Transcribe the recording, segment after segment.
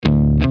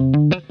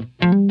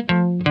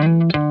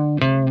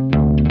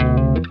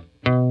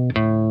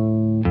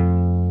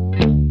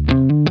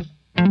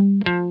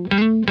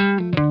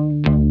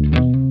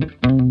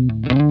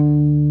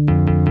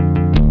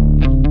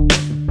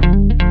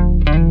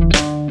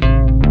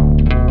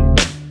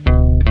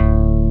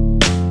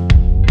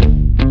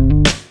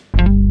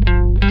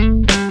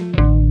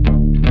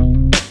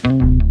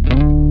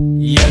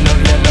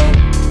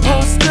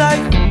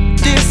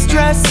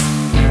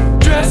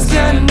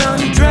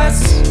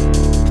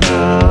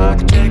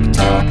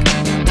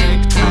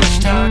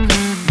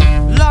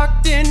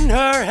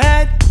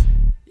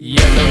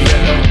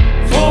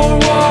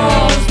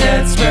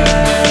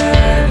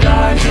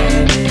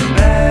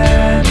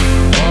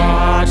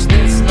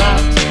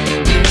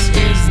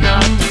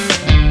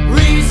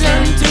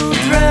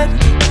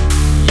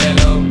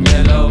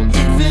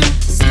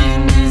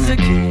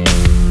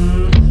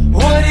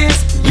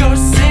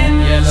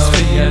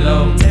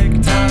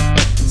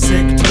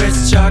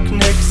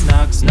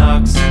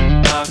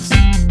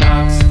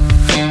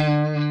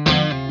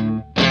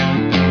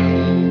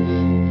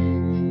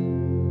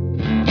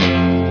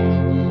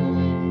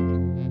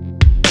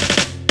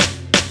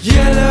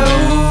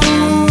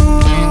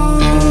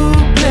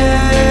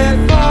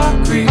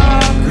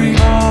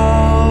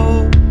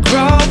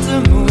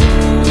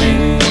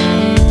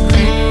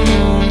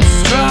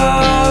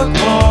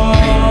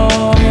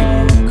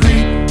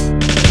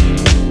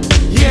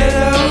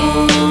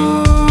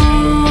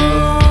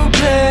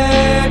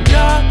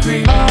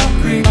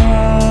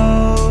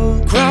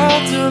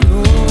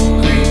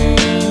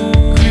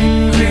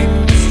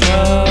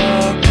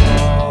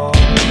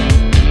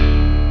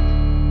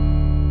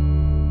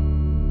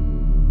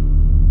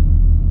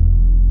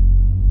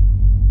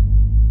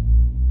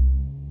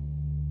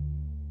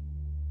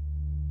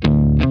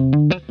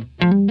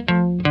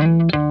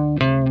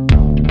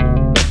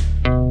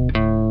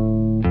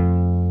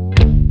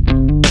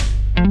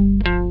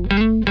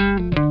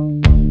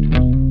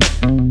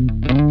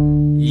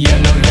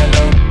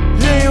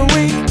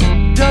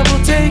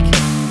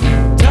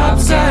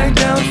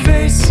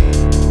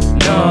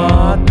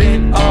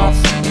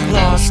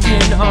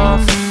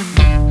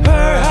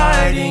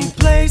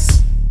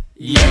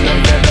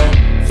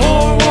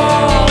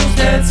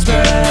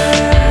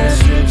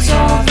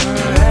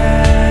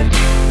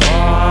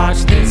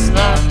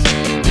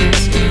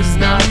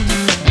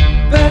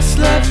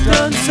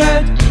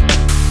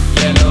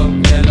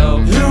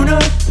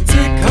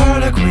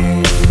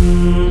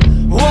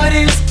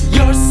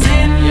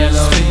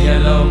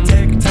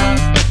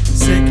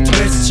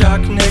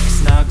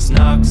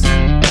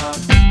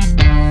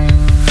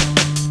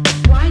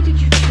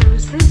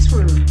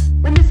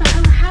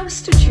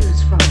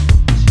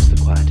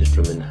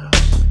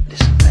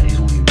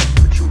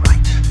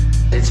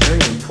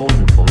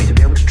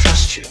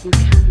You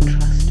can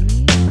trust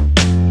me.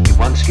 You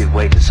once give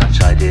way to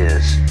such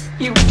ideas.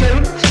 You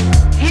don't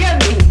hear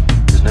me.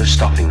 There's no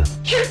stopping them.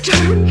 You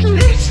don't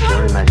listen.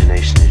 Your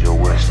imagination is your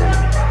worst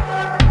enemy.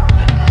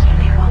 But there's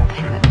only one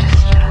thing that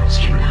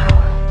disturbs you now.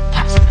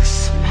 That's the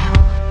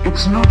smell.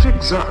 It's not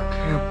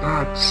exactly a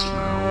bad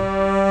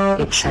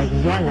smell. It's a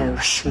yellow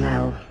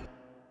smell.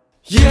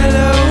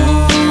 Yellow